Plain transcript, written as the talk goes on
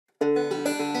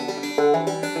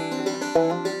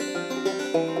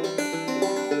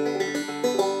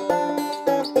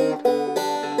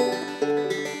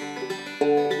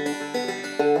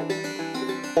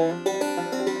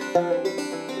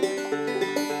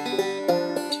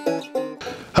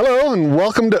Hello and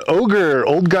welcome to Ogre,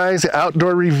 Old Guys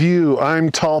Outdoor Review. I'm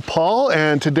Tall Paul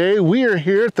and today we are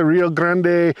here at the Rio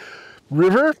Grande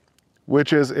River,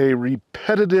 which is a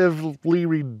repetitively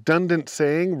redundant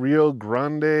saying, Rio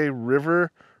Grande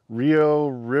River, Rio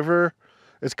River.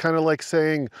 It's kind of like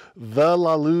saying the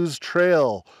La Luz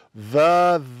Trail,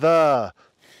 But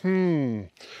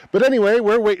anyway,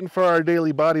 we're waiting for our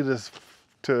daily body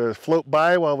to float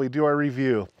by while we do our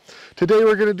review. Today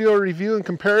we're going to do a review and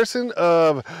comparison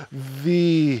of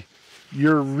the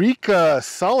Eureka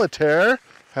Solitaire,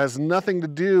 has nothing to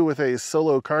do with a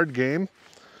solo card game,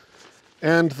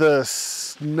 and the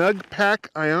Snugpak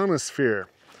Ionosphere.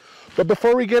 But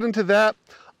before we get into that,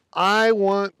 I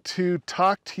want to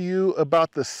talk to you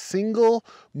about the single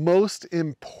most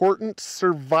important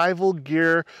survival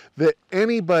gear that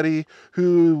anybody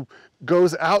who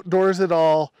goes outdoors at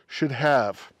all should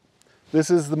have. This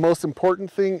is the most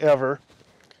important thing ever.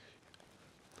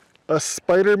 A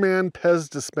Spider-Man Pez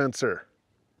dispenser.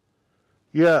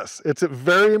 Yes, it's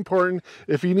very important.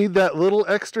 If you need that little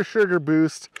extra sugar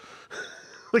boost,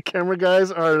 the camera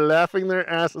guys are laughing their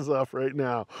asses off right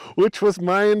now, which was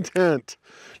my intent.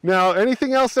 Now,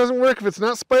 anything else doesn't work. If it's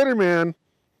not Spider-Man,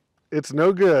 it's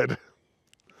no good.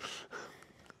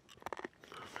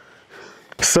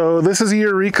 So this is a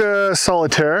Eureka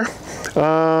Solitaire.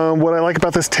 What I like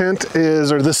about this tent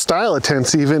is, or this style of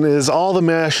tents even, is all the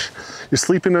mesh. You're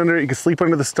sleeping under it, you can sleep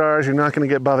under the stars, you're not gonna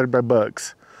get bothered by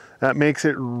bugs. That makes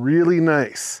it really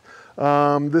nice.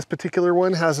 This particular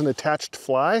one has an attached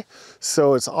fly,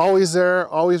 so it's always there,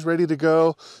 always ready to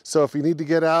go. So if you need to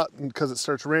get out and because it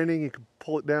starts raining, you can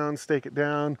pull it down, stake it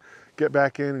down, get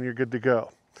back in, and you're good to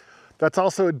go. That's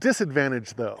also a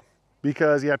disadvantage though,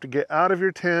 because you have to get out of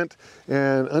your tent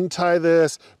and untie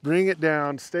this, bring it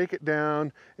down, stake it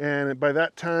down, and by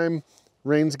that time,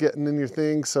 rain's getting in your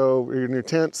thing, so you're in your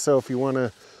tent, so if you want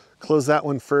to close that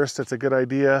one first, that's a good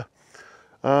idea.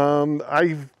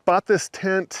 I bought this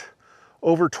tent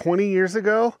over 20 years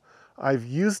ago. I've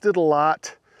used it a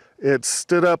lot. It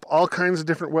stood up all kinds of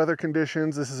different weather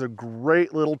conditions. This is a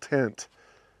great little tent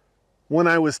when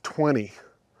I was 20.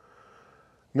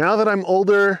 Now that I'm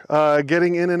older,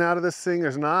 getting in and out of this thing,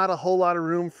 there's not a whole lot of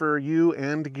room for you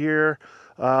and gear.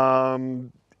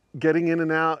 Getting in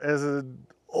and out as an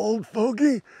old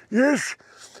fogey, yes,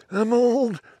 I'm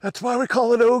old. That's why we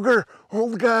call it Ogre,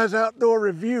 Old Guys Outdoor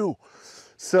Review.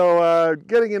 So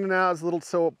getting in and out is a little,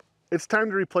 so it's time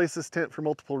to replace this tent for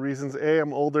multiple reasons. A,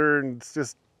 I'm older and it's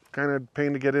just kind of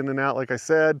pain to get in and out, like I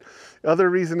said. The other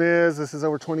reason is this is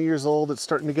over 20 years old. It's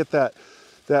starting to get that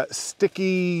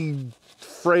sticky,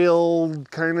 frail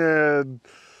kind of,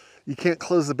 you can't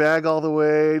close the bag all the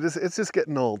way. It's just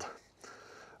getting old.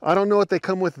 I don't know what they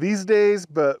come with these days,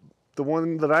 but the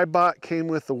one that I bought came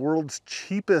with the world's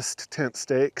cheapest tent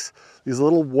stakes. These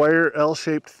little wire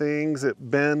L-shaped things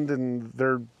that bend and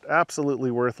they're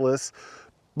absolutely worthless,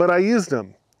 but I used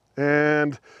them.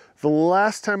 And the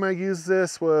last time I used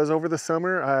this was over the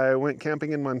summer. I went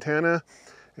camping in Montana,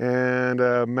 and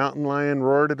a mountain lion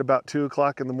roared at about 2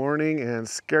 o'clock in the morning and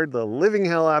scared the living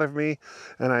hell out of me.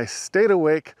 And I stayed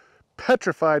awake,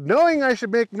 petrified, knowing I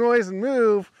should make noise and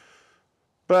move,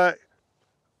 but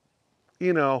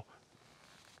you know,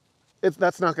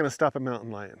 that's not going to stop a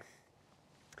mountain lion.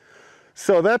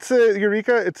 So that's a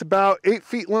Eureka. It's about 8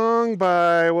 feet long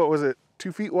by, what was it,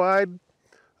 2 feet wide.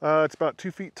 It's about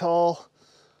 2 feet tall.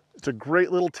 It's a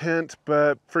great little tent,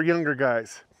 but for younger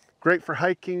guys. Great for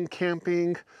hiking,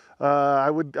 camping. I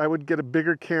would get a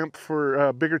bigger tent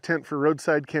for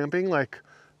roadside camping, like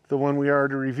the one we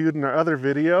already reviewed in our other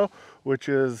video, which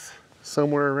is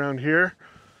somewhere around here,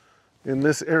 in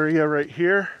this area right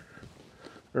here,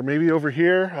 or maybe over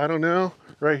here. I don't know.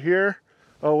 Right here.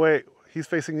 Oh wait, he's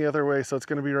facing the other way, so it's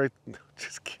going to be right.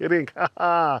 Just kidding.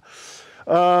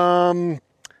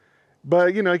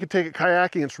 But you know, you could take it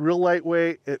kayaking. It's real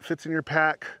lightweight. It fits in your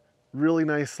pack really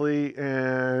nicely,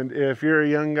 and if you're a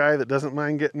young guy that doesn't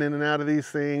mind getting in and out of these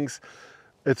things,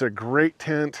 it's a great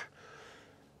tent.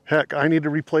 Heck, I need to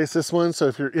replace this one, so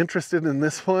if you're interested in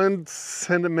this one,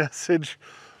 send a message,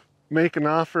 make an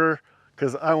offer,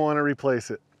 because I want to replace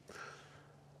it.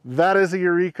 That is a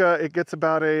Eureka. It gets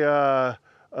about a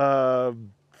 4.2,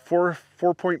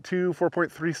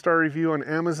 4.3 star review on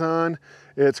Amazon.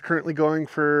 It's currently going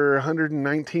for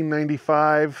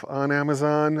 $119.95 on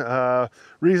Amazon.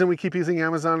 Reason we keep using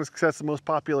Amazon is because that's the most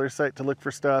popular site to look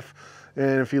for stuff.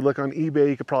 And if you look on eBay,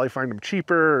 you could probably find them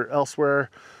cheaper or elsewhere.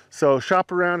 So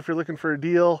shop around if you're looking for a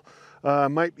deal.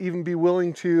 Might even be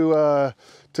willing to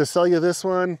sell you this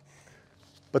one,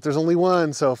 but there's only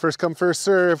one, so first come, first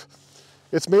serve.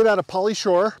 It's made out of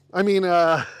polyshore. I mean,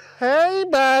 hey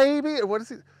baby, what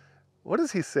is it? What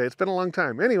does he say? It's been a long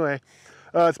time. Anyway,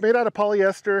 it's made out of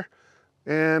polyester,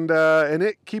 and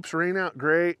it keeps rain out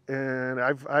great. And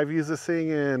I've used this thing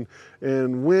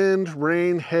in wind,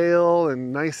 rain, hail,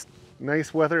 and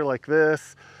nice weather like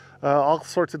this. All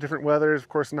sorts of different weathers. Of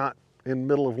course, not in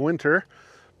middle of winter,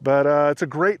 but it's a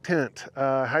great tent.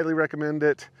 Highly recommend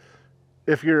it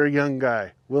if you're a young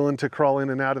guy willing to crawl in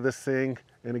and out of this thing.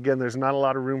 And again, there's not a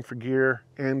lot of room for gear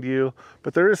and you,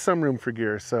 but there is some room for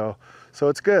gear, so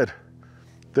it's good.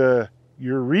 The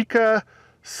Eureka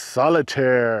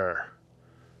Solitaire.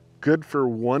 Good for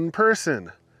one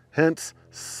person, hence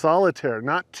solitaire,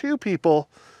 not two people,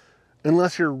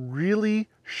 unless you're really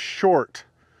short.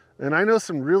 And I know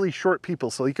some really short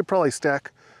people, so you could probably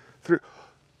stack through.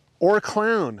 Or a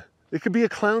clown. It could be a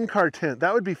clown car tent.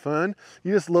 That would be fun.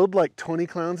 You just load like 20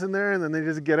 clowns in there and then they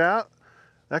just get out.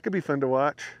 That could be fun to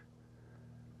watch.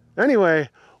 Anyway,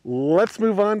 let's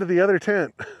move on to the other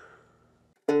tent.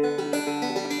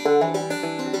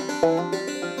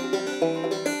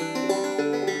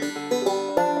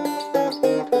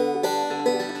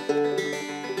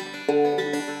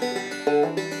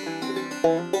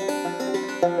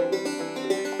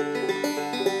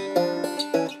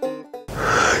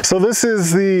 So this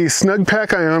is the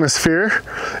Snugpak Ionosphere.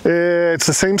 It's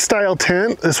the same style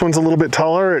tent. This one's a little bit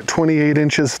taller at 28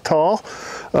 inches tall.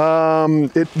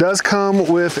 It does come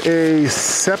with a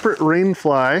separate rain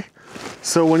fly.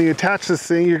 So when you attach this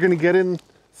thing, you're gonna get in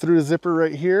through a zipper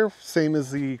right here, same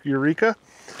as the Eureka.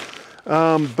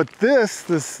 But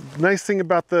this nice thing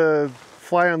about the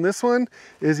fly on this one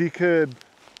is you could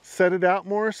set it out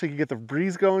more so you get the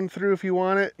breeze going through if you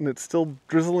want it and it's still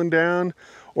drizzling down,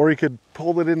 or you could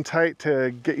pull it in tight to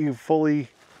get you fully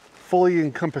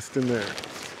encompassed in there.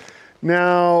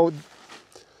 Now,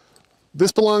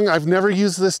 I've never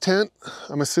used this tent.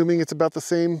 I'm assuming it's about the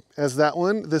same as that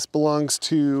one. This belongs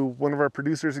to one of our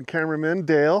producers and cameramen,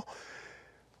 Dale.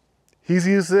 He's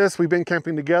used this. We've been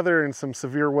camping together in some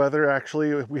severe weather,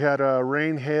 actually. We had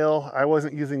rain, hail. I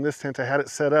wasn't using this tent. I had it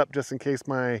set up just in case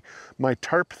my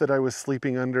tarp that I was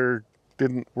sleeping under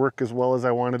didn't work as well as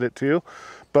I wanted it to.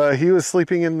 But he was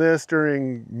sleeping in this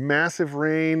during massive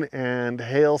rain and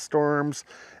hailstorms,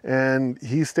 and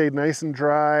he stayed nice and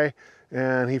dry,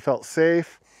 and he felt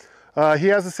safe. He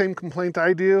has the same complaint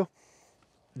I do,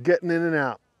 getting in and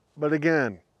out. But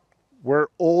again, we're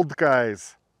old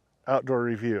guys. Outdoor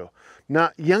review,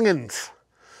 not youngins.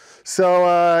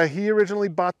 So he originally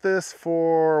bought this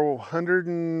for $100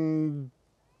 and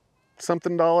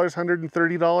something,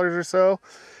 $130 or so.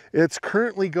 It's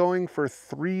currently going for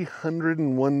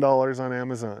 $301 on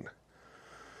Amazon.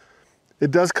 It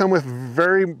does come with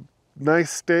very nice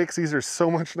stakes. These are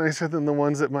so much nicer than the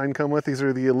ones that mine come with. These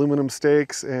are the aluminum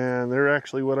stakes, and they're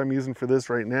actually what I'm using for this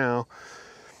right now.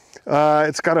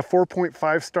 It's got a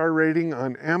 4.5 star rating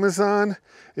on Amazon.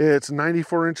 It's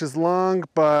 94 inches long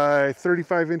by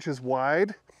 35 inches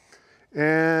wide.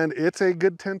 And it's a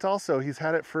good tent also. He's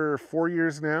had it for 4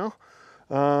 years now.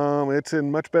 It's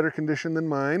in much better condition than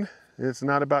mine. It's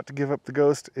not about to give up the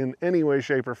ghost in any way,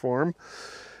 shape, or form.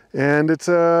 And it's,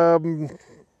 yeah,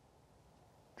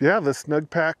 the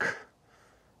Snugpak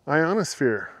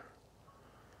Ionosphere.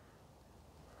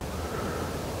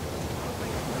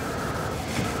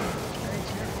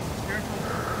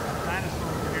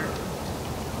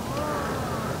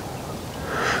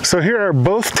 So here are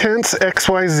both tents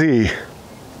XYZ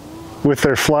with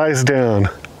their flies down.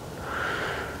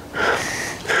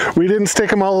 We didn't stick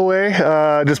them all the way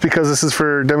just because this is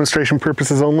for demonstration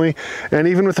purposes only. And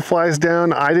even with the flies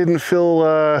down, I didn't feel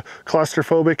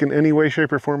claustrophobic in any way,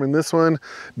 shape, or form in this one.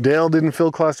 Dale didn't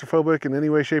feel claustrophobic in any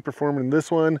way, shape, or form in this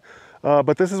one.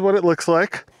 But this is what it looks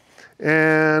like.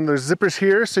 And there's zippers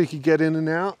here so you can get in and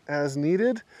out as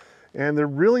needed. And they're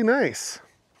really nice.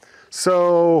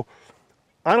 So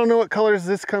I don't know what colors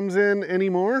this comes in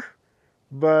anymore,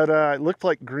 but it looked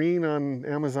like green on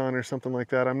Amazon or something like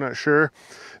that. I'm not sure.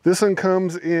 This one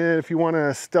comes in, if you want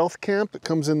a stealth camp, it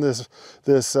comes in this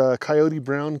coyote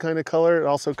brown kind of color. It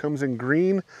also comes in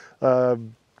green,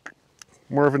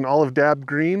 more of an olive dab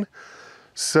green.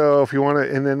 So if you want to,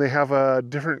 and then they have a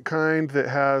different kind that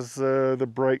has the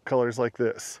bright colors like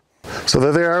this. So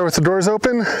there they are with the doors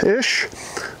open-ish,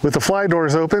 with the fly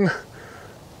doors open.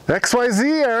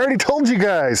 XYZ, I already told you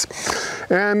guys.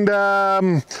 And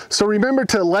so remember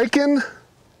to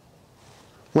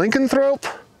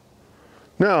lycanthrope?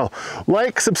 No,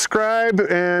 like, subscribe,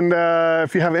 and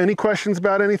if you have any questions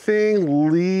about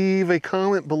anything, leave a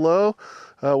comment below.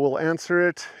 We'll answer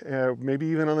it, maybe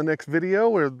even on the next video.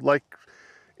 We're like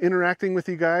interacting with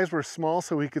you guys. We're small,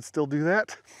 so we could still do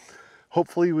that.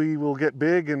 Hopefully we will get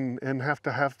big and have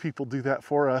to have people do that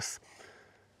for us.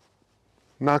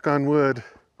 Knock on wood.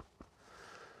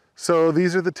 So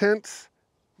these are the tents.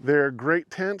 They're great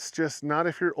tents, just not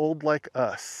if you're old like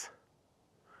us.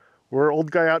 We're Old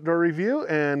Guy Outdoor Review,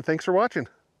 and thanks for watching.